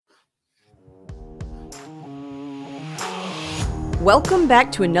Welcome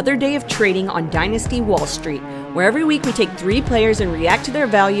back to another day of trading on Dynasty Wall Street, where every week we take 3 players and react to their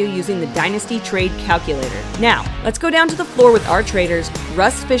value using the Dynasty Trade Calculator. Now, let's go down to the floor with our traders,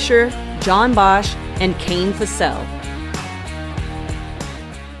 Russ Fisher, John Bosch, and Kane Fassell.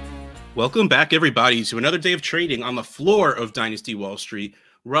 Welcome back, everybody, to another day of trading on the floor of Dynasty Wall Street.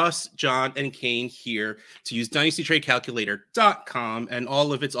 Russ, John, and Kane here to use dynastytradecalculator.com and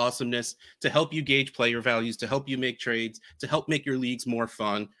all of its awesomeness to help you gauge player values, to help you make trades, to help make your leagues more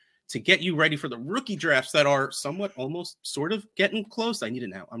fun, to get you ready for the rookie drafts that are somewhat almost sort of getting close. I need it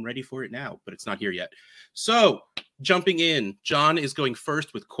now. I'm ready for it now, but it's not here yet. So jumping in, John is going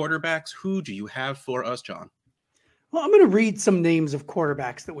first with quarterbacks. Who do you have for us, John? Well, I'm going to read some names of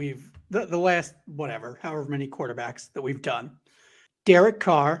quarterbacks that we've, the last, however many quarterbacks that we've done. Derek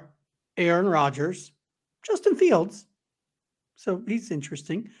Carr, Aaron Rodgers, Justin Fields. So he's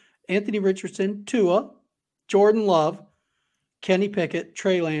interesting. Anthony Richardson, Tua, Jordan Love, Kenny Pickett,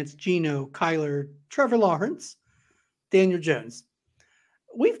 Trey Lance, Geno, Kyler, Trevor Lawrence, Daniel Jones.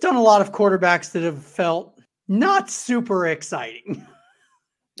 We've done a lot of quarterbacks that have felt not super exciting,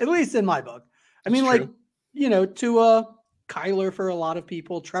 at least in my book. I mean, like, Tua, Kyler for a lot of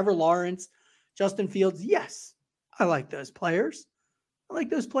people, Trevor Lawrence, Justin Fields. Yes, I like those players. I like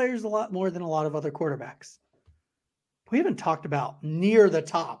those players a lot more than a lot of other quarterbacks. We haven't talked about near the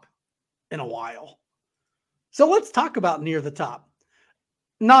top in a while. So let's talk about near the top.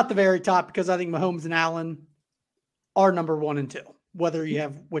 Not the very top, because I think Mahomes and Allen are number 1 and 2, whether you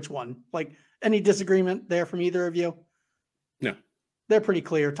have which one. Like, any disagreement there from either of you? No. They're pretty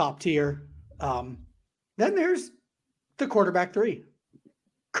clear, top tier. Then there's the quarterback 3.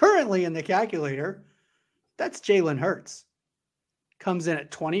 Currently in the calculator, that's Jalen Hurts. Comes in at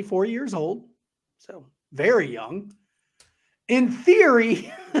 24 years old, so very young. In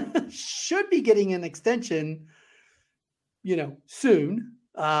theory, should be getting an extension, soon,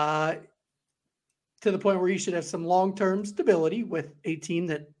 to the point where you should have some long-term stability with a team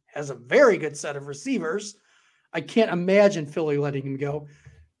that has a very good set of receivers. I can't imagine Philly letting him go.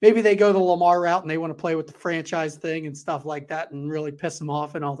 Maybe they go the Lamar route and they want to play with the franchise thing and stuff like that and really piss him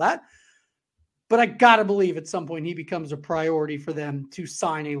off and all that. But I got to believe at some point he becomes a priority for them to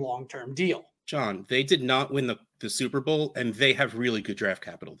sign a long-term deal. John, they did not win the Super Bowl, and they have really good draft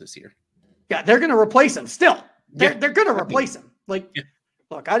capital this year. Yeah, they're going to replace him still. They're going to replace him. Look,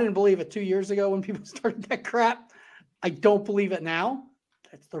 I didn't believe it 2 years ago when people started that crap. I don't believe it now.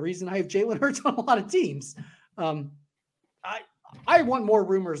 That's the reason I have Jalen Hurts on a lot of teams. I want more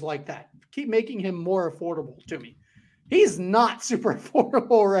rumors like that. Keep making him more affordable to me. He's not super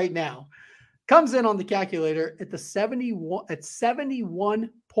affordable right now. Comes in on the calculator at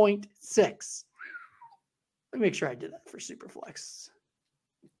 71.6. Let me make sure I did that for Superflex.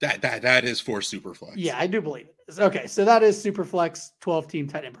 That is for Superflex. Yeah, I do believe it is. Okay, so that is Superflex 12-team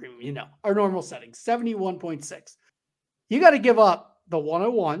tight end premium. Our normal setting, 71.6. You got to give up the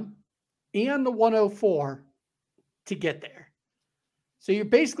 101 and the 104 to get there. So you're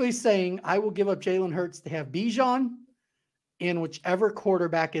basically saying I will give up Jalen Hurts to have Bijan and whichever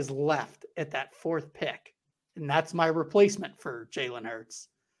quarterback is left at that 4th pick. And that's my replacement for Jalen Hurts.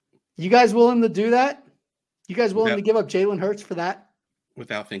 You guys willing to do that? You guys willing to give up Jalen Hurts for that?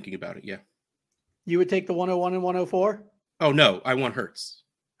 Without thinking about it, yeah. You would take the 101 and 104? Oh, no, I want Hurts.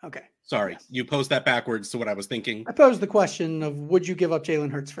 Okay. Sorry, Yes. You posed that backwards to what I was thinking. I posed the question of would you give up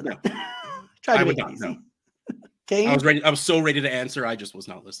Jalen Hurts for that? No. Try to I make would it not, easy. no. Kane? I was ready. I was so ready to answer. I just was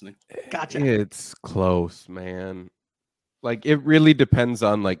not listening. Gotcha. It's close, man. Like, it really depends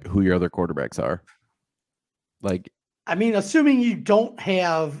on who your other quarterbacks are. Assuming you don't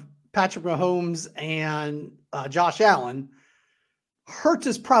have Patrick Mahomes and Josh Allen, Hurts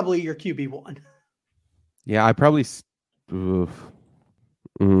is probably your QB1. Yeah, I probably. It's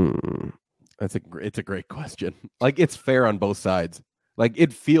a great question. It's fair on both sides.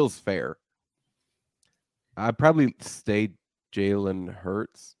 It feels fair. I'd probably stay Jalen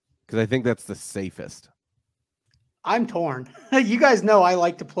Hurts because I think that's the safest. I'm torn. You guys know I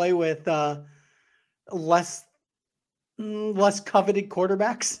like to play with less coveted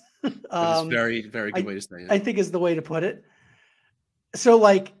quarterbacks. That's very, very good way to say it. I think is the way to put it.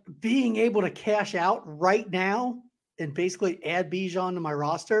 So being able to cash out right now and basically add Bijan to my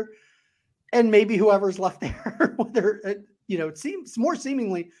roster and maybe whoever's left there, whether, it seems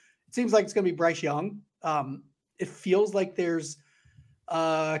like it's going to be Bryce Young. It feels like there's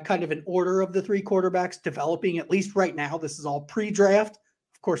kind of an order of the 3 quarterbacks developing, at least right now. This is all pre-draft.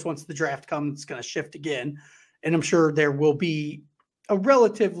 Of course, once the draft comes, it's going to shift again. And I'm sure there will be a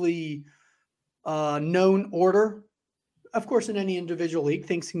relatively known order. Of course, in any individual league,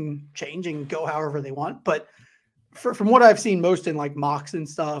 things can change and go however they want. But from what I've seen most in like mocks and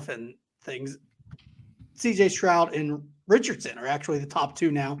stuff and things, CJ Stroud and Richardson are actually the top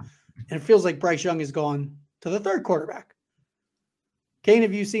two now. And it feels like Bryce Young has gone to the third quarterback. Kane,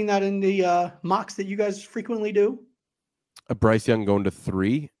 have you seen that in the mocks that you guys frequently do? Bryce Young going to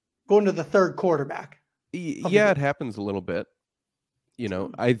 3? Going to the third quarterback. Yeah, it happens a little bit. You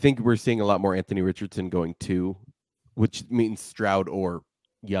know, I think we're seeing a lot more Anthony Richardson going 2, which means Stroud or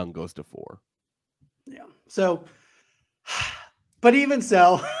Young goes to 4. Yeah. So, but even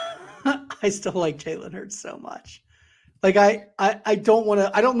so, I still like Jalen Hurts so much. Like I don't want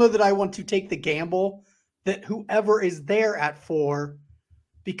to, I don't know that I want to take the gamble that whoever is there at 4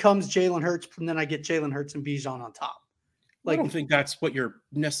 becomes Jalen Hurts, and then I get Jalen Hurts and Bijan on top. Like, I don't think that's what you're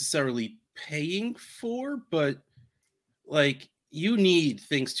necessarily paying for, but like you need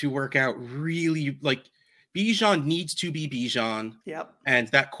things to work out really. Like Bijan needs to be Bijan. Yep. And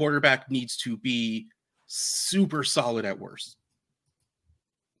that quarterback needs to be super solid at worst.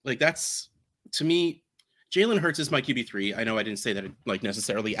 Like that's, to me, Jalen Hurts is my QB3. I know I didn't say that like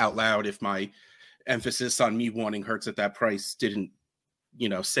necessarily out loud if my emphasis on me wanting Hurts at that price didn't, you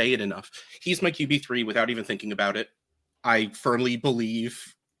know, say it enough. He's my QB3 without even thinking about it. I firmly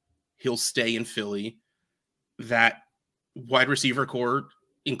believe he'll stay in Philly. That wide receiver core,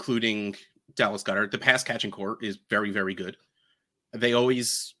 including Dallas Goedert, the pass catching core is very, very good. They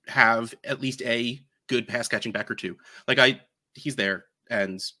always have at least a good pass catching back or two. Like he's there,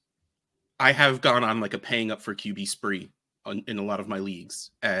 and I have gone on like a paying up for QB spree in a lot of my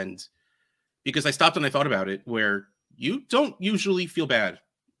leagues, and because I stopped and I thought about it, where you don't usually feel bad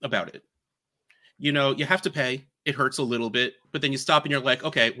about it. You know, you have to pay. It hurts a little bit, but then you stop and you're like,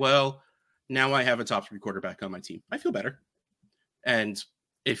 okay, well, now I have a top 3 quarterback on my team. I feel better. And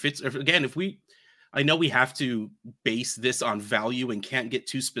I know we have to base this on value and can't get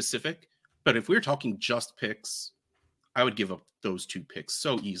too specific, but if we're talking just picks, I would give up those 2 picks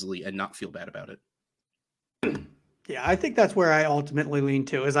so easily and not feel bad about it. Yeah, I think that's where I ultimately lean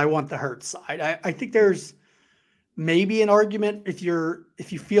to, is I want the Hurts side. I think there's maybe an argument if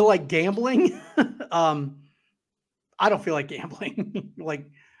you feel like gambling. I don't feel like gambling. Like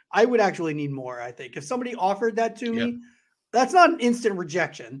I would actually need more. I think if somebody offered that to me, that's not an instant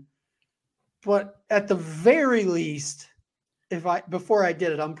rejection, but at the very least, before I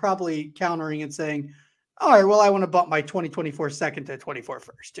did it, I'm probably countering and saying, all right, well, I want to bump my 2024 second to 24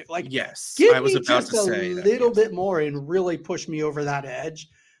 first too. Like, yes, give I was me about just to say a that, little yes. bit more and really push me over that edge.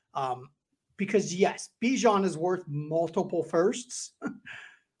 Because yes, Bijan is worth multiple firsts,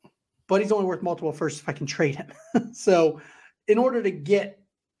 but he's only worth multiple firsts if I can trade him. So in order to get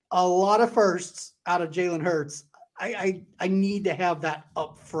a lot of firsts out of Jalen Hurts, I need to have that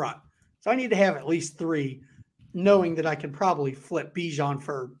up front. So I need to have at least 3, knowing that I can probably flip Bijan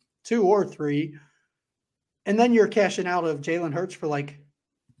for 2 or 3. And then you're cashing out of Jalen Hurts for like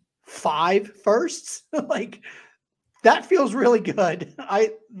 5 firsts. Like that feels really good.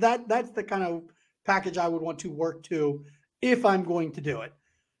 That's the kind of package I would want to work to if I'm going to do it.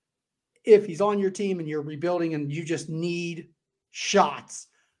 If he's on your team and you're rebuilding and you just need shots,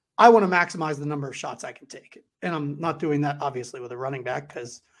 I want to maximize the number of shots I can take. And I'm not doing that obviously with a running back,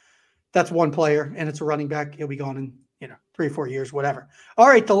 because that's one player and it's a running back. He'll be gone in 3 or 4 years, whatever. All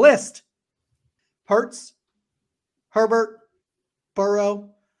right, the list: Hurts, Herbert,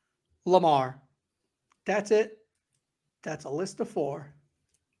 Burrow, Lamar. That's it. That's a list of 4.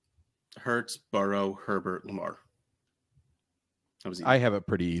 Hurts, Burrow, Herbert, Lamar. That was easy. I have it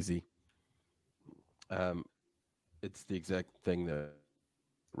pretty easy. It's the exact thing that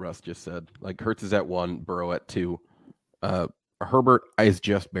Russ just said. Like Hurts is at 1, Burrow at 2. Herbert is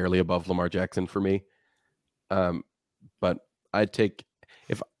just barely above Lamar Jackson for me. But I'd take,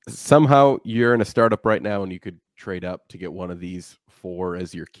 if somehow you're in a startup right now and you could trade up to get one of these 4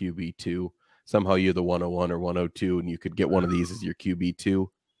 as your QB2, somehow you're the 101 or 102 and you could get one of these as your QB2,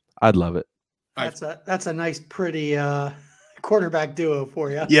 I'd love it. That's a nice, pretty quarterback duo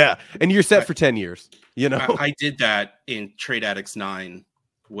for you. Yeah, and you're set for 10 years. You know, I did that in Trade Addicts 9,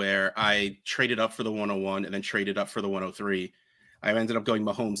 where I traded up for the 101 and then traded up for the 103. I ended up going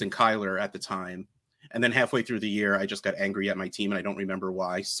Mahomes and Kyler at the time. And then halfway through the year, I just got angry at my team and I don't remember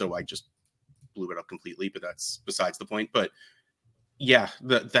why. So I just blew it up completely, but that's besides the point. But yeah,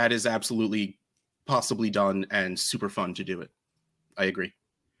 that is absolutely possibly done and super fun to do it. I agree.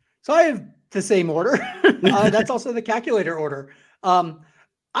 So I have the same order. That's also the calculator order.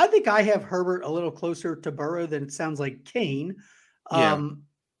 I think I have Herbert a little closer to Burrow than it sounds like Kane.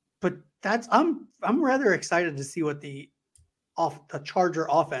 But I'm rather excited to see what the Charger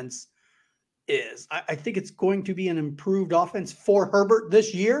offense is. I think it's going to be an improved offense for Herbert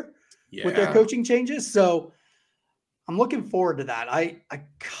this year with their coaching changes. So I'm looking forward to that. I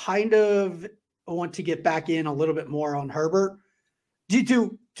kind of want to get back in a little bit more on Herbert.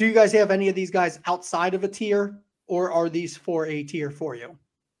 Do you guys have any of these guys outside of a tier, or are these for a tier for you?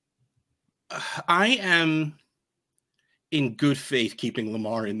 I am in good faith keeping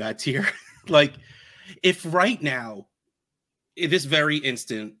Lamar in that tier. Like, if right now, in this very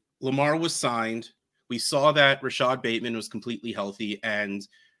instant, Lamar was signed, we saw that Rashad Bateman was completely healthy, and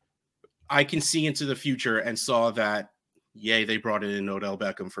I can see into the future and saw that, yay, they brought in Odell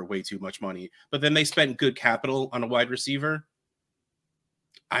Beckham for way too much money, but then they spent good capital on a wide receiver.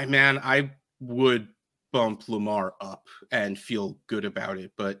 I would bump Lamar up and feel good about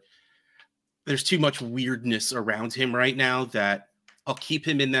it, but there's too much weirdness around him right now that I'll keep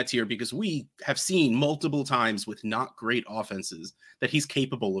him in that tier because we have seen multiple times with not great offenses that he's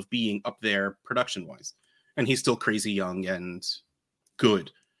capable of being up there production-wise, and he's still crazy young and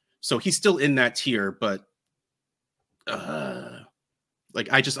good. So he's still in that tier, but like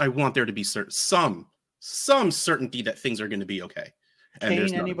I want there to be some certainty that things are going to be okay. And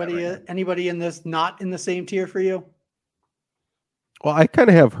Kane, anybody in this not in the same tier for you? Well, I kind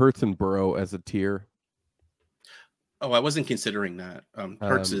of have Hurts and Burrow as a tier. Oh, I wasn't considering that.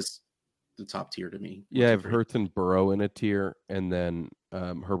 Hurts is the top tier to me. Yeah, I have Hurts and Burrow in a tier, and then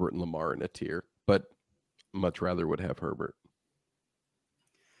Herbert and Lamar in a tier. But much rather would have Herbert.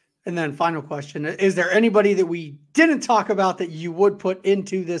 And then final question. Is there anybody that we didn't talk about that you would put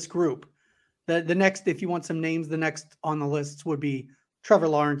into this group? The next, if you want some names, the next on the list would be Trevor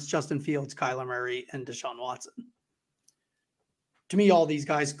Lawrence, Justin Fields, Kyler Murray, and Deshaun Watson. To me, all these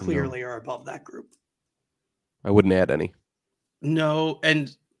guys clearly are above that group. I wouldn't add any. No,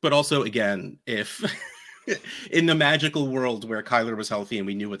 but also, again, if in the magical world where Kyler was healthy and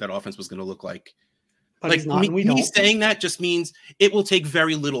we knew what that offense was going to look like, but like me saying that just means it will take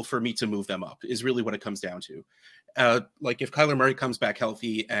very little for me to move them up is really what it comes down to. Like if Kyler Murray comes back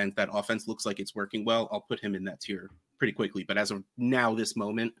healthy and that offense looks like it's working well, I'll put him in that tier pretty quickly. But as of now, this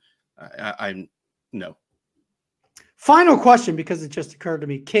moment, I'm no. Final question, because it just occurred to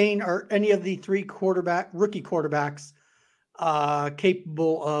me. Kane, are any of the three rookie quarterbacks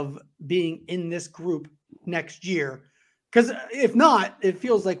capable of being in this group next year? Because if not, it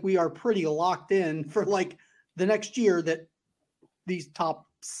feels like we are pretty locked in for like the next year that these top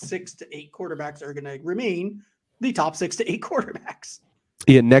 6 to 8 quarterbacks are going to remain the top 6 to 8 quarterbacks.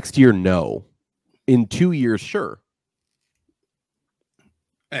 Yeah, next year, no. In 2 years, sure.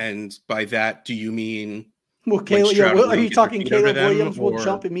 And by that, do you mean... Well, are you talking Caleb Williams will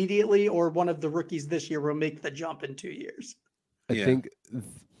jump immediately, or one of the rookies this year will make the jump in 2 years? I think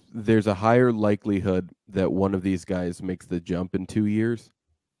there's a higher likelihood that one of these guys makes the jump in 2 years.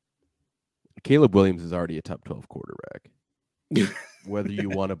 Caleb Williams is already a top 12 quarterback, whether you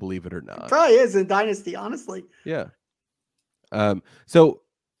want to believe it or not. Probably is in Dynasty, honestly. Yeah. So,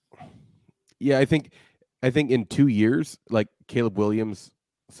 yeah, I think in 2 years, like Caleb Williams.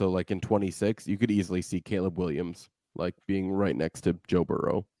 So, like in 26, you could easily see Caleb Williams like being right next to Joe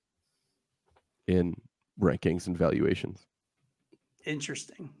Burrow in rankings and valuations.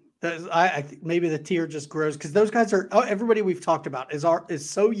 Interesting. I think maybe the tier just grows because those guys are everybody we've talked about is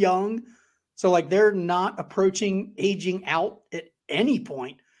so young, so like they're not approaching aging out at any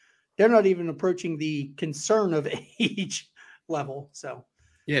point. They're not even approaching the concern of age level. So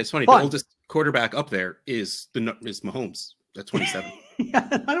yeah, it's funny. The oldest quarterback up there is Mahomes. At 27. Yeah,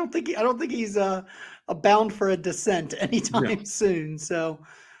 I don't think he's bound for a descent anytime soon. So,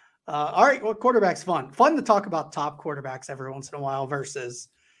 all right, well, quarterback's fun to talk about top quarterbacks every once in a while versus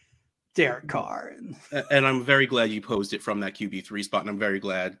Derek Carr. And I'm very glad you posed it from that QB3 spot, and I'm very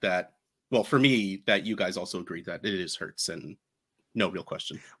glad that, well, for me, that you guys also agreed that it is Hurts and no real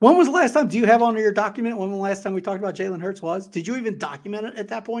question. When was the last time? Do you have on your document when the last time we talked about Jalen Hurts was? Did you even document it at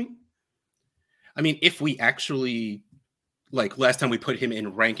that point? I mean, if we actually. Like last time we put him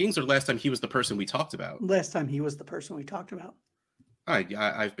in rankings, or last time he was the person we talked about? Last time he was the person we talked about.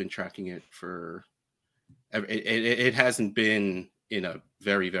 I've been tracking it for. It hasn't been in a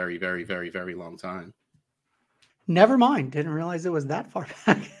very, very, very, very, very long time. Never mind. Didn't realize it was that far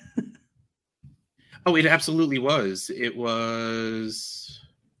back. Oh, it absolutely was. It was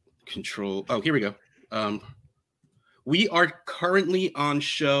control. Oh, here we go. We are currently on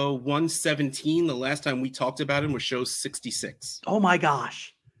show 117. The last time we talked about him was show 66. Oh my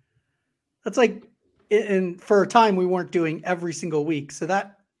gosh. That's like, and for a time we weren't doing every single week. So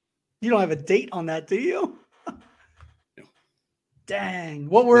that, you don't have a date on that, do you? No. Dang.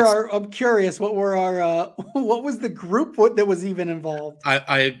 I'm curious, what was the group that was even involved?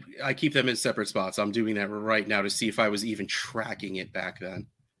 I keep them in separate spots. I'm doing that right now to see if I was even tracking it back then.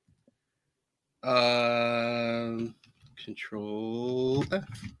 Control F.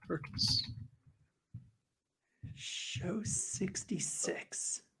 Hurts. Show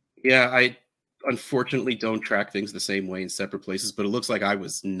 66. Yeah, I unfortunately don't track things the same way in separate places, but it looks like I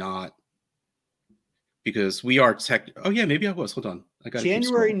was not. Because we are oh yeah, maybe I was. Hold on. I got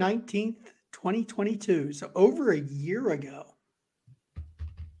January 19th, 2022. So over a year ago.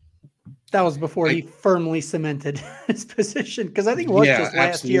 That was before he firmly cemented his position. Because I think it was just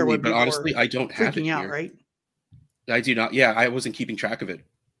last year when but honestly, I don't have it freaking out, here. right? I do not. Yeah, I wasn't keeping track of it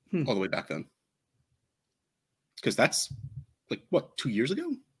all the way back then. Because that's like what, 2 years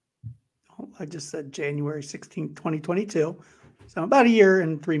ago? Oh, I just said January 16th, 2022. So about a year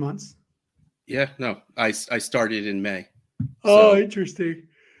and 3 months. Yeah, no, I started in May. Oh, interesting.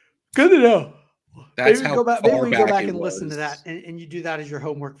 Good to know. That's maybe how go back, maybe we go back and was. listen to that, and you do that as your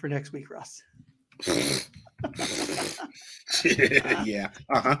homework for next week, Russ. Yeah.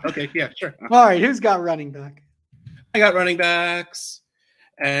 Okay. Yeah. Sure. All right. Who's got running back? I got running backs,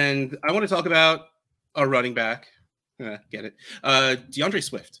 and I want to talk about a running back. Get it? DeAndre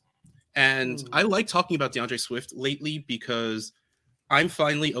Swift. And I like talking about DeAndre Swift lately because I'm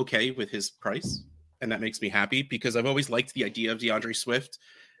finally okay with his price, and that makes me happy because I've always liked the idea of DeAndre Swift,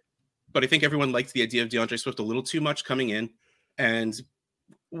 but I think everyone liked the idea of DeAndre Swift a little too much coming in and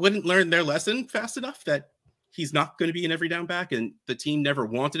wouldn't learn their lesson fast enough that he's not going to be an every down back, and the team never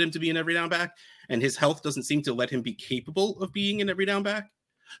wanted him to be an every down back, and his health doesn't seem to let him be capable of being an every down back.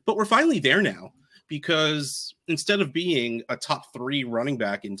 But we're finally there now because instead of being a top 3 running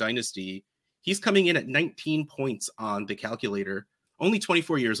back in Dynasty, he's coming in at 19 points on the calculator. Only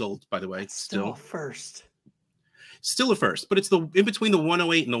 24 years old, by the way. Still first. Still a first, but it's the in between the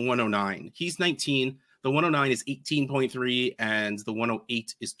 108 and the 109. He's 19. The 109 is 18.3, and the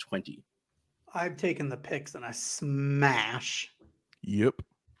 108 is 20. I've taken the picks and I smash. Yep.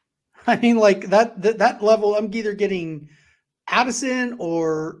 I mean, like that level, I'm either getting Addison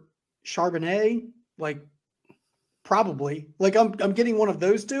or Charbonnet, like probably. Like I'm getting one of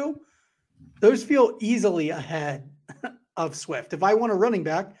those two. Those feel easily ahead of Swift. If I want a running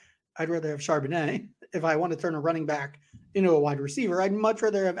back, I'd rather have Charbonnet. If I want to turn a running back into a wide receiver, I'd much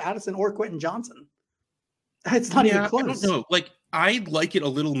rather have Addison or Quentin Johnson. It's not even close. I don't know. Like, I like it a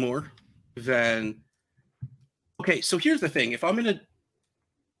little more than. Okay, so here's the thing. If I'm in a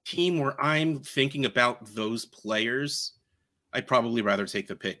team where I'm thinking about those players, I'd probably rather take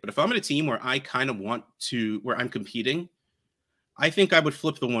the pick. But if I'm in a team where I kind of where I'm competing, I think I would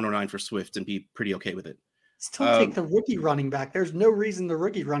flip the 109 for Swift and be pretty okay with it. Still take the rookie running back. There's no reason the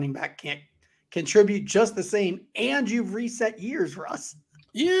rookie running back can't contribute just the same, and you've reset years, Russ.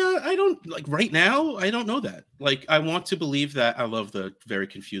 Yeah, I don't like right now. I don't know that. Like, I want to believe that. I love the very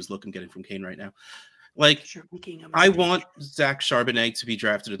confused look I'm getting from Kane right now. Like, I want Zach Charbonnet to be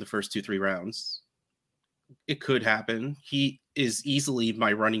drafted in the first 2-3 rounds. It could happen. He is easily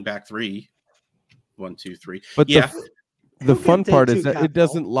my running back 3. 1, 2, 3. But yeah, the fun part is that it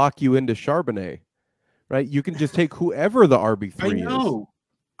doesn't lock you into Charbonnet, right? You can just take whoever the RB3 is. I know.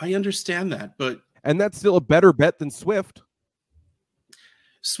 I understand that, and that's still a better bet than Swift.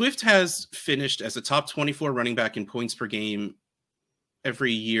 Swift has finished as a top 24 running back in points per game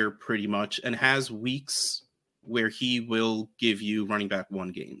every year pretty much, and has weeks where he will give you running back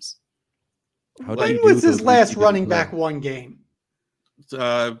 1 games. When was his last running back 1 game?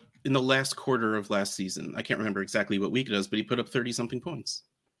 In the last quarter of last season. I can't remember exactly what week it is, but he put up 30-something points.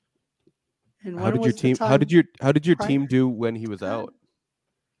 And how did your team do when he was out?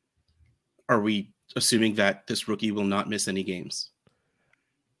 Are we assuming that this rookie will not miss any games?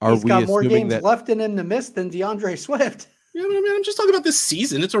 He's got more games left in him to miss than DeAndre Swift. Yeah, I mean, I'm just talking about this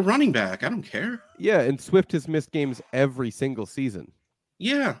season. It's a running back. I don't care. Yeah, and Swift has missed games every single season.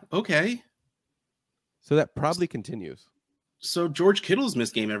 Yeah, okay. So that probably continues. So George Kittle's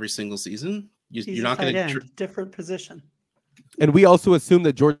missed game every single season. You're not going to different position. And we also assume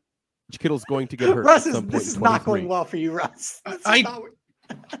that George Kittle's going to get hurt. Russ, this is not going well for you, Russ.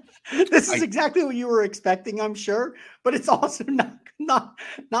 This is exactly what you were expecting, I'm sure, but it's also not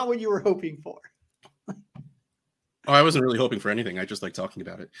what you were hoping for. Oh, I wasn't really hoping for anything. I just like talking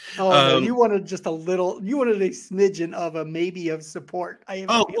about it. Oh, no, you wanted just a little. You wanted a smidgen of a maybe of support.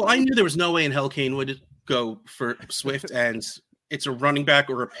 I knew there was no way in hell Kane would go for Swift, and it's a running back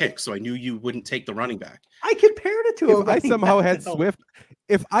or a pick, so I knew you wouldn't take the running back. I compared it to if I somehow had Swift.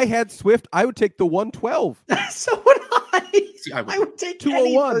 If I had Swift, I would take the 112. So would I. See, I would take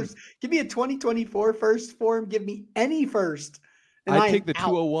 201. Any first. Give me a 2024 first for him. Give me any first. I'd take the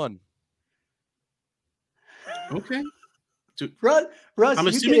 201. Okay. Russ,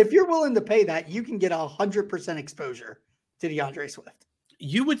 if you're willing to pay that, you can get 100% exposure to DeAndre Swift.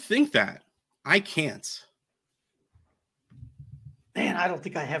 You would think that. I can't. Man, I don't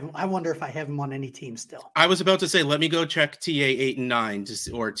think I have him. I wonder if I have him on any team still. I was about to say, let me go check TA 8 and 9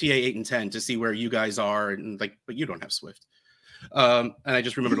 or TA 8 and 10 to see where you guys are, and like, but you don't have Swift. And I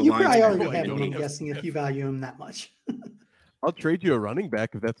just remembered You the lines. probably already have him. I'm guessing if you value him that much. I'll trade you a running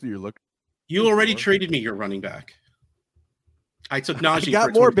back if that's what you're looking. You already traded me your running back. I took Najee. I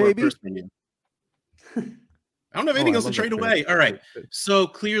got more, baby. I don't have anything else to trade away. All right. So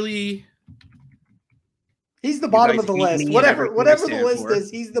clearly, he's the bottom of the list. Whatever the list for. is,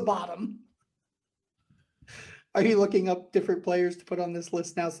 he's the bottom. Are you looking up different players to put on this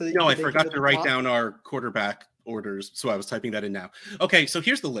list now? So that no, I forgot to write down our quarterback orders, so I was typing that in now. Okay, so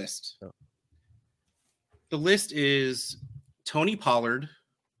here's the list. Oh. The list is Tony Pollard.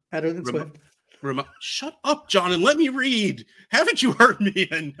 Better than Swift. Shut up, John, and let me read. Haven't you heard me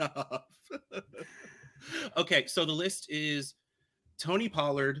enough? Okay, so the list is Tony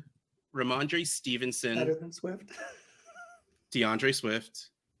Pollard, Ramondre Stevenson. Better than Swift. DeAndre Swift,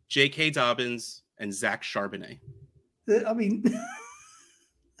 J.K. Dobbins, and Zach Charbonnet. I mean,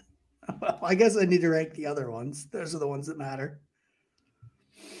 I guess I need to rank the other ones. Those are the ones that matter.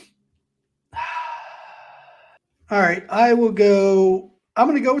 All right, I'm going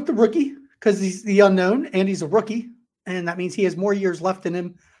to go with the rookie because he's the unknown and he's a rookie. And that means he has more years left in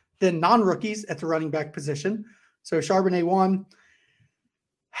him than non-rookies at the running back position. So Charbonnet 1.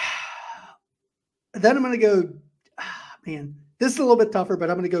 Then I'm going to go, man, this is a little bit tougher,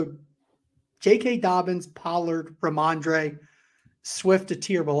 but I'm going to go J.K. Dobbins, Pollard, Ramondre, Swift a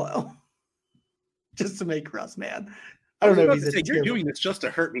tier below. Just to make Russ mad. I don't know if he's you're doing this just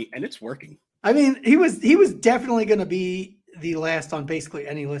to hurt me, and it's working. I mean, he was definitely going to be the last on basically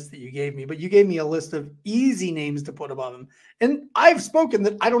any list that you gave me, but you gave me a list of easy names to put above him. And I've spoken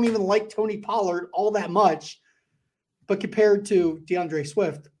that I don't even like Tony Pollard all that much, but compared to DeAndre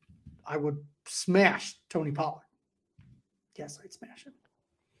Swift, I would smash Tony Pollard. Yes, I'd smash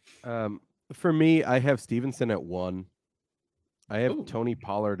him. For me, I have Stevenson at 1. I have Tony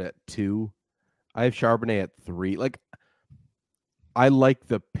Pollard at 2. I have Charbonnet at 3. Like, I like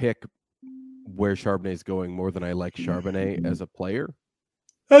the pick where Charbonnet is going more than I like Charbonnet as a player.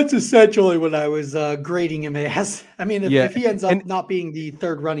 That's essentially what I was grading him as. I mean, if he ends up not being the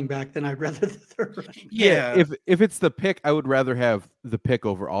third running back, then I'd rather the third running back. Yeah. If it's the pick, I would rather have the pick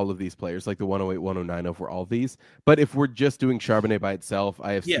over all of these players, like the 108, 109 over all these. But if we're just doing Charbonnet by itself,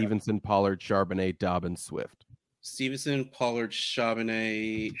 I have Stevenson, Pollard, Charbonnet, Dobbins, Swift. Stevenson, Pollard,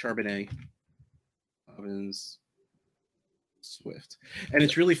 Charbonnet, Dobbins, Swift. And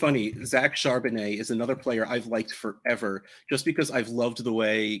it's really funny. Zach Charbonnet is another player I've liked forever just because I've loved the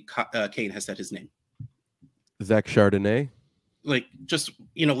way Kane has said his name. Zach Chardonnay? Like, just,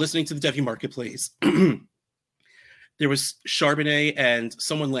 listening to the Devy Marketplace, there was Charbonnet and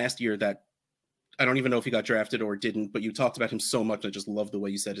someone last year that I don't even know if he got drafted or didn't, but you talked about him so much. I just love the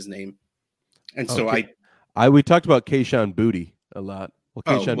way you said his name. And so we talked about Keyshawn Boutte a lot. Well,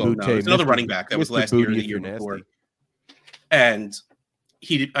 Keyshawn Boutte. No, it's another running back that was last year or the year before. And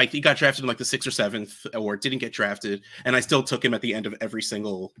he got drafted in like the 6th or 7th, or didn't get drafted. And I still took him at the end of every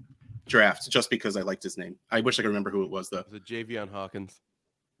single draft just because I liked his name. I wish I could remember who it was, though. Was it Javion Hawkins?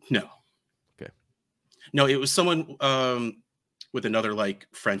 No. Okay. No, it was someone with another like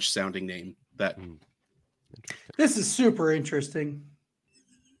French sounding name. This is super interesting.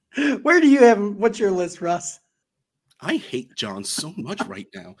 Where do you have him? What's your list, Russ? I hate John so much right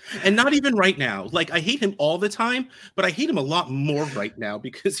now. And not even right now. Like, I hate him all the time, but I hate him a lot more right now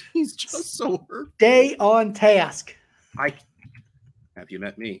because he's just so hurt. Stay on task. Have you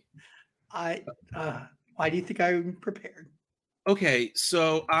met me? Why do you think I'm prepared? Okay,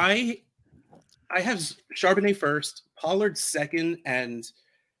 so I have Charbonnet first, Pollard second, and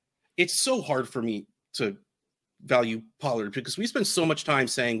it's so hard for me to value Pollard because we spend so much time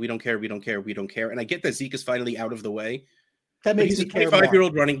saying we don't care, and I get that Zeke is finally out of the way. That makes me care. He's a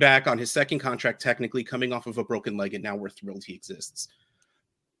 25-year-old running back on his second contract, technically coming off of a broken leg, and now we're thrilled he exists.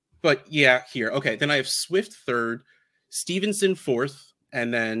 But yeah, here. Okay, then I have Swift third, Stevenson fourth,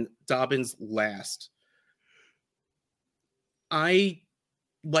 and then Dobbins last. I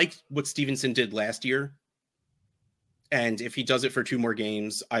liked what Stevenson did last year, and if he does it for 2 more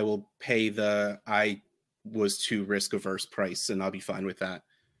games, I will pay I was too risk averse price, and I'll be fine with that.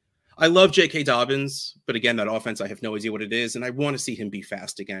 I love J.K. Dobbins, but again, that offense, I have no idea what it is, and I want to see him be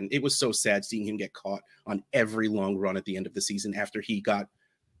fast again. It was so sad seeing him get caught on every long run at the end of the season after he got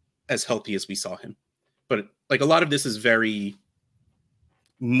as healthy as we saw him. But like a lot of this is very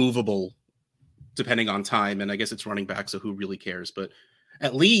movable depending on time, and I guess it's running back, so who really cares? But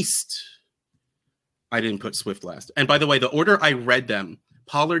at least I didn't put Swift last. And by the way, the order I read them,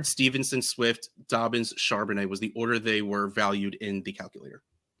 Pollard, Stevenson, Swift, Dobbins, Charbonnet was the order they were valued in the calculator.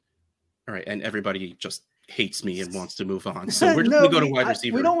 All right, and everybody just hates me and wants to move on. So we're just going to go to wide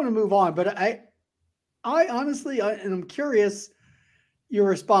receiver. We don't want to move on, but I honestly, and I'm curious your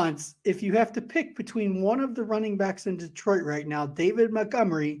response. If you have to pick between one of the running backs in Detroit right now, David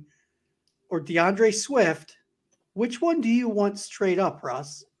Montgomery or DeAndre Swift, which one do you want straight up,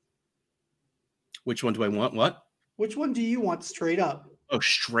 Russ? Which one do I want? What? Which one do you want straight up? Oh,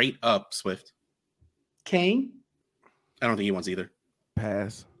 straight up Swift. Kane? I don't think he wants either.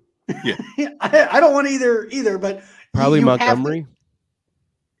 Pass. Yeah. I don't want either, but Probably Montgomery.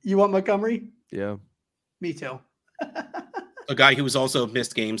 You want Montgomery? Yeah. Me too. A guy who has also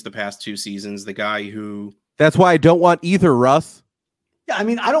missed games the past 2 seasons. The guy who. That's why I don't want either, Russ. Yeah, I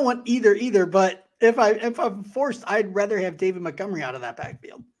mean, I don't want either, but if I'm forced, I'd rather have David Montgomery out of that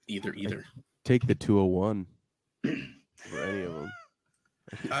backfield. Either. Take the 201 for any of them.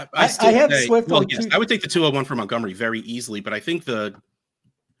 I have Swift. Well, yes, I would take the 201 for Montgomery very easily, but I think the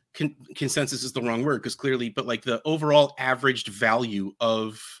consensus is the wrong word because clearly, but like the overall averaged value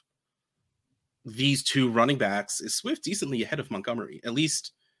of these 2 running backs is Swift decently ahead of Montgomery. At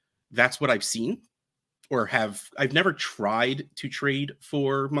least that's what I've seen or I've never tried to trade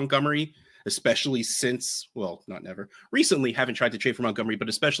for Montgomery, especially since, well, not never, recently haven't tried to trade for Montgomery, but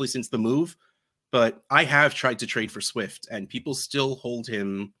especially since the move. But I have tried to trade for Swift, and people still hold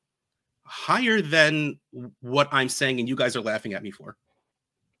him higher than what I'm saying, and you guys are laughing at me for.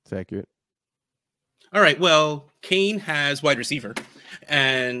 It's accurate. All right, well, Kane has wide receiver,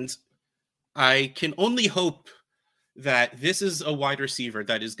 and I can only hope that this is a wide receiver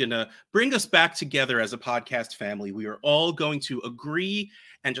that is going to bring us back together as a podcast family. We are all going to agree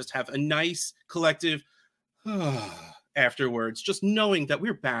and just have a nice collective afterwards, just knowing that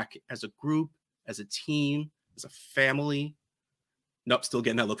we're back as a group, as a team, as a family. Nope, still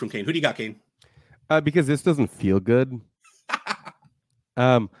getting that look from Kane. Who do you got, Kane? Because this doesn't feel good.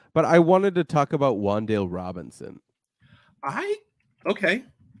 But I wanted to talk about Wan'Dale Robinson. Okay.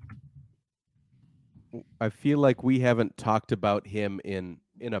 I feel like we haven't talked about him in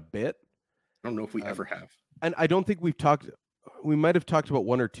a bit. I don't know if we ever have. And I don't think we might have talked about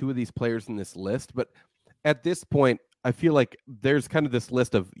 1 or 2 of these players in this list, but at this point, I feel like there's kind of this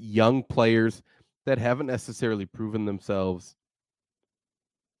list of young players that haven't necessarily proven themselves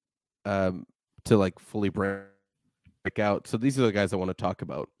to like fully break out. So these are the guys I want to talk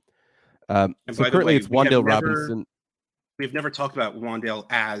about. So currently it's Wan'Dale Robinson. We've never talked about Wan'Dale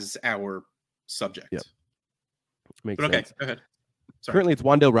as our subject. Yep. Makes sense. Okay, go ahead. Sorry. Currently it's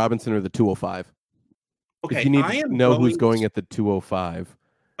Wan'Dale Robinson or the 205. Okay, if you need to know who's going at the 205.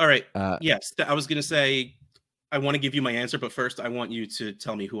 All right. Yes, I was going to say I want to give you my answer, but first I want you to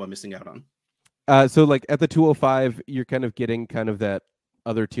tell me who I'm missing out on. So like at the 205, you're kind of getting kind of that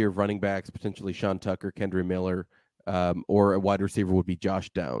other tier of running backs, potentially Sean Tucker, Kendra Miller, or a wide receiver would be Josh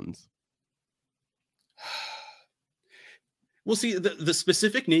Downs. Well, see, the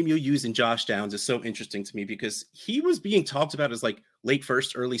specific name you use in Josh Downs is so interesting to me because he was being talked about as like late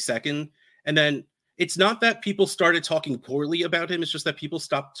first, early second. And then it's not that people started talking poorly about him. It's just that people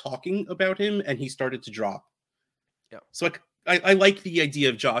stopped talking about him and he started to drop. Yeah. So I like the idea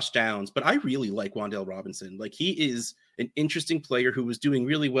of Josh Downs, but I really like Wan'Dale Robinson. Like he is an interesting player who was doing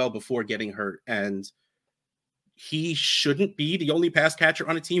really well before getting hurt. And he shouldn't be the only pass catcher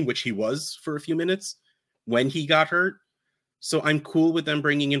on a team, which he was for a few minutes when he got hurt. So I'm cool with them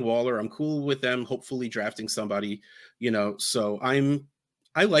bringing in Waller. I'm cool with them hopefully drafting somebody, so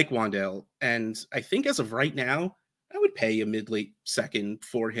I like Wan'Dale. And I think as of right now, I would pay a mid-late second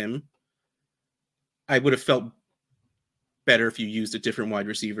for him. I would have felt better if you used a different wide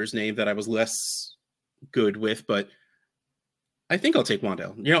receiver's name that I was less good with, but I think I'll take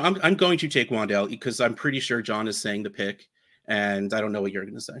Wan'Dale. I'm going to take Wan'Dale because I'm pretty sure John is saying the pick, and I don't know what you're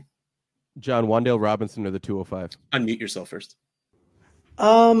going to say. John, Wan'Dale Robinson or the 205? Unmute yourself first.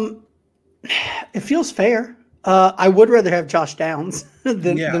 It feels fair. I would rather have Josh Downs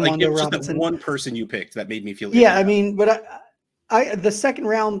than Wan'Dale Robinson. That one person you picked that made me feel. Yeah, I mean, but I the second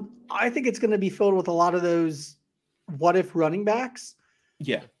round, I think it's going to be filled with a lot of those what if running backs.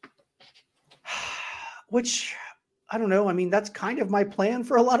 Yeah. Which I don't know. I mean, that's kind of my plan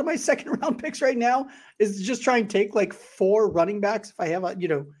for a lot of my second round picks right now is to just try and take like 4 running backs if I have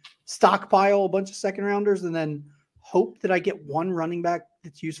stockpile a bunch of second rounders and then hope that I get one running back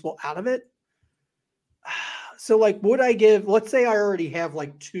that's useful out of it. So like, would I give, let's say I already have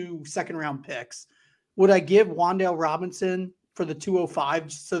like 2 second round picks. Would I give Wan'Dale Robinson for the 205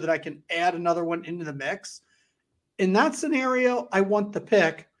 just so that I can add another one into the mix? In that scenario, I want the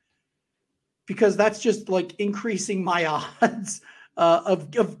pick because that's just like increasing my odds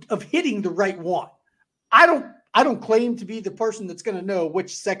of hitting the right one. I don't claim to be the person that's going to know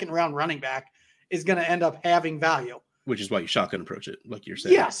which second round running back is going to end up having value. Which is why you shotgun approach it, like you're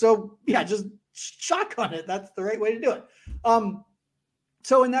saying. Yeah. So yeah, just shotgun it. That's the right way to do it.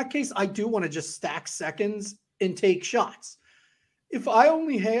 So in that case, I do want to just stack seconds and take shots. If I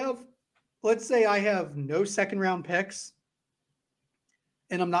only have, let's say I have no second round picks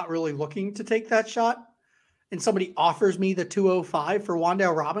and I'm not really looking to take that shot, and somebody offers me the 205 for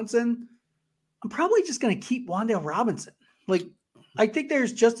Wan'Dale Robinson, I'm probably just going to keep Wan'Dale Robinson. Like, I think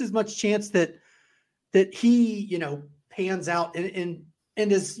there's just as much chance that he, pans out and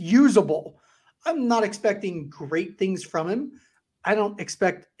is usable. I'm not expecting great things from him. I don't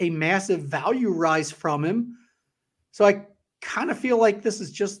expect a massive value rise from him. So I kind of feel like this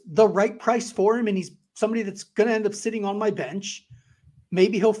is just the right price for him, and he's somebody that's going to end up sitting on my bench.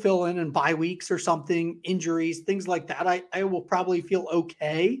 Maybe he'll fill in bye weeks or something, injuries, things like that. I will probably feel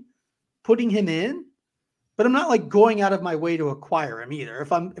okay putting him in, but I'm not like going out of my way to acquire him either.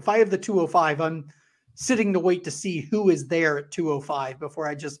 If I have the 205, I'm sitting to wait to see who is there at 205 before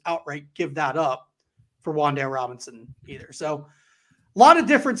I just outright give that up for Wan'Dale Robinson either. So a lot of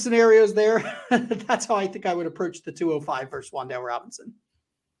different scenarios there. That's how I think I would approach the 205 versus Wan'Dale Robinson.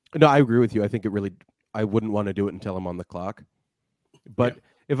 No, I agree with you. I think I wouldn't want to do it until I'm on the clock. But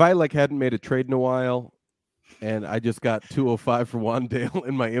if I hadn't made a trade in a while and I just got 205 for Wan'Dale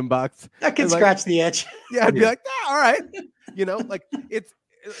in my inbox, that can scratch the itch. Yeah, I'd be like, all right. It's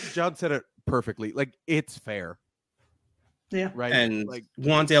John said it perfectly. Like, it's fair. Yeah. Right. And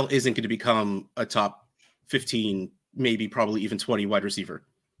Wan'Dale isn't going to become a top 15, maybe probably even 20 wide receiver.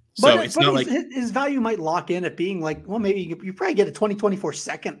 So it's not like his value might lock in at being maybe you probably get a 2024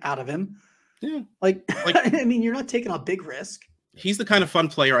 second out of him. Yeah. I mean, you're not taking a big risk. He's the kind of fun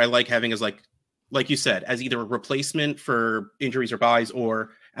player I like having as like you said, as either a replacement for injuries or buys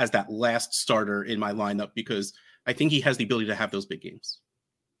or as that last starter in my lineup, because I think he has the ability to have those big games.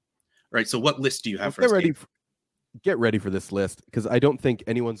 All right. So what list do you have for us? Get ready for this list, because I don't think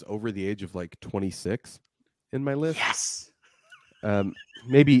anyone's over the age of 26 in my list. Yes.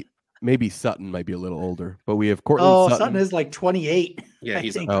 Maybe Sutton might be a little older, but we have Cortland Sutton. Sutton is 28. Yeah,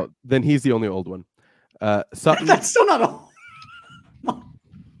 he's then he's the only old one. Sutton. That's still not old.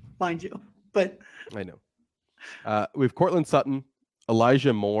 Mind you, but I know. We have Cortland Sutton,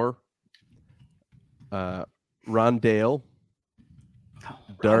 Elijah Moore, Rondale,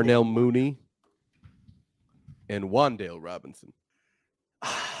 Darnell Mooney, and Wan'Dale Robinson.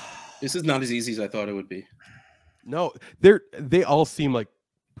 This is not as easy as I thought it would be. No, they all seem like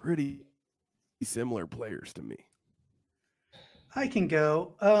pretty similar players to me. I can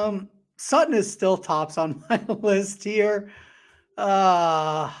go. Sutton is still tops on my list here.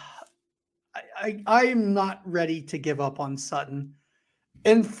 I'm not ready to give up on Sutton.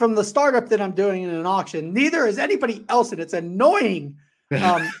 And from the startup that I'm doing in an auction, neither is anybody else. And it's annoying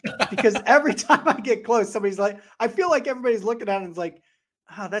because every time I get close, somebody's like, I feel like everybody's looking at it and it's like,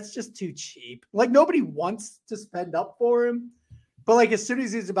 that's just too cheap. Like, nobody wants to spend up for him. But as soon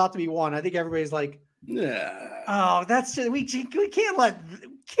as he's about to be one, I think everybody's like, oh, that's just, we can't let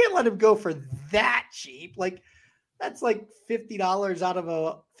him go for that cheap. That's $50 out of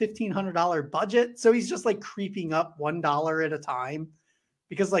a $1,500 budget. So he's just creeping up $1 at a time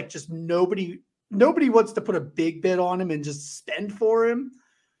because just nobody wants to put a big bid on him and just spend for him.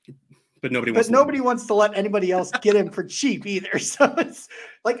 But nobody wants to let anybody else get him for cheap either. So it's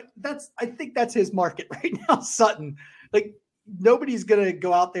I think that's his market right now, Sutton. Nobody's going to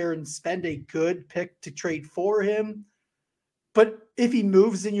go out there and spend a good pick to trade for him. But if he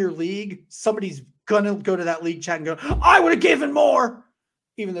moves in your league, somebody's going to go to that league chat and go, I would have given more,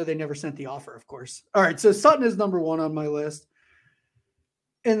 even though they never sent the offer, of course. All right. So Sutton is number one on my list.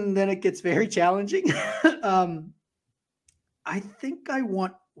 And then it gets very challenging. I think I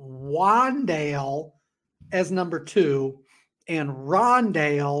want Wan'Dale as number 2 and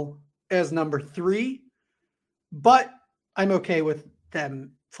Rondale as number 3, but I'm okay with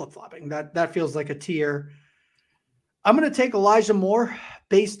them flip-flopping. That feels like a tier. I'm going to take Elijah Moore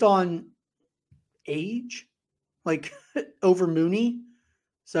based on age, over Mooney.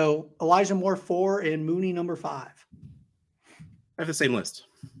 So Elijah Moore 4 and Mooney number 5. I have the same list.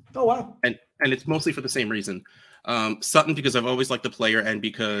 Oh, wow. And it's mostly for the same reason. Sutton, because I've always liked the player and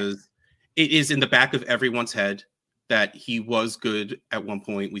because it is in the back of everyone's head that he was good at one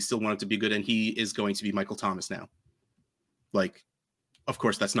point. We still want him to be good, and he is going to be Michael Thomas now. Of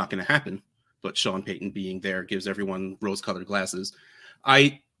course, that's not going to happen, but Sean Payton being there gives everyone rose-colored glasses.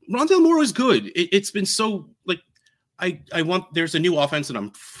 Rondale Moore is good. It's been so, there's a new offense, and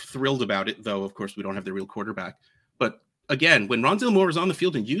I'm thrilled about it, though, of course, we don't have the real quarterback. But again, when Rondale Moore is on the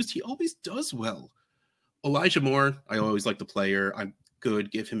field and used, he always does well. Elijah Moore, I always like the player. I'm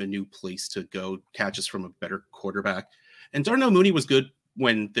good. Give him a new place to go. Catches from a better quarterback. And Darnell Mooney was good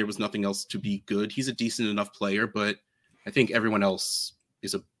when there was nothing else to be good. He's a decent enough player, but I think everyone else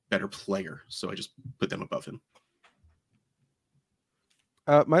is a better player. So I just put them above him.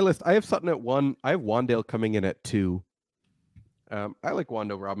 My list, I have Sutton at 1. I have Wandale coming in at 2. I like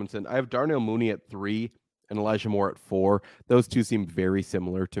Wando Robinson. I have Darnell Mooney at 3 and Elijah Moore at 4. Those two seem very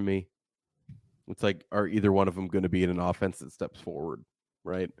similar to me. It's like, are either one of them going to be in an offense that steps forward,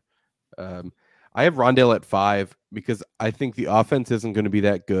 right? I have Rondale at 5 because I think the offense isn't going to be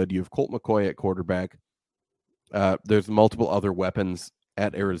that good. You have Colt McCoy at quarterback. There's multiple other weapons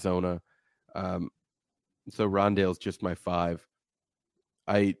at Arizona. So Rondale's just my 5.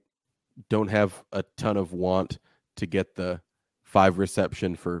 I don't have a ton of want to get the 5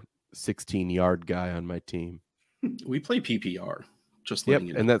 reception for 16-yard guy on my team. We play PPR. Just yep, letting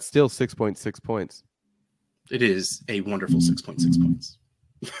you know. And that's still 6.6 points. It is a wonderful 6.6 points.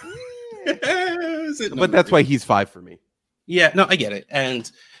 But that's why he's 5 for me. Yeah, no, I get it.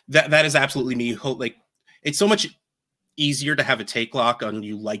 And that is absolutely me. Like, it's so much easier to have a take lock on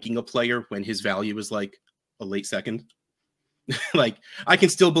you liking a player when his value is like a late second. Like, I can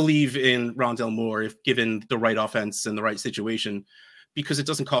still believe in Rondale Moore if given the right offense and the right situation, because it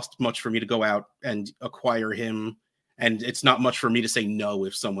doesn't cost much for me to go out and acquire him. And it's not much for me to say no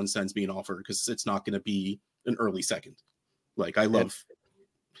if someone sends me an offer, because it's not going to be an early second. Like, I love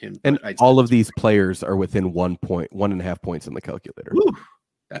him. And all of these players are within 1.5 points in the calculator. Woo,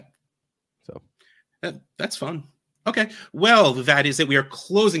 that's fun. Okay. Well, that is it. We are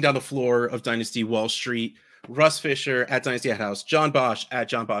closing down the floor of Dynasty Wall Street. Russ Fisher at Dynasty Hat House, John Bosch at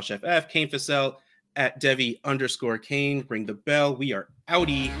John Bosch FF, Kane Fassell at Devi_Kane. Ring the bell. We are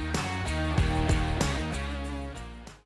outie.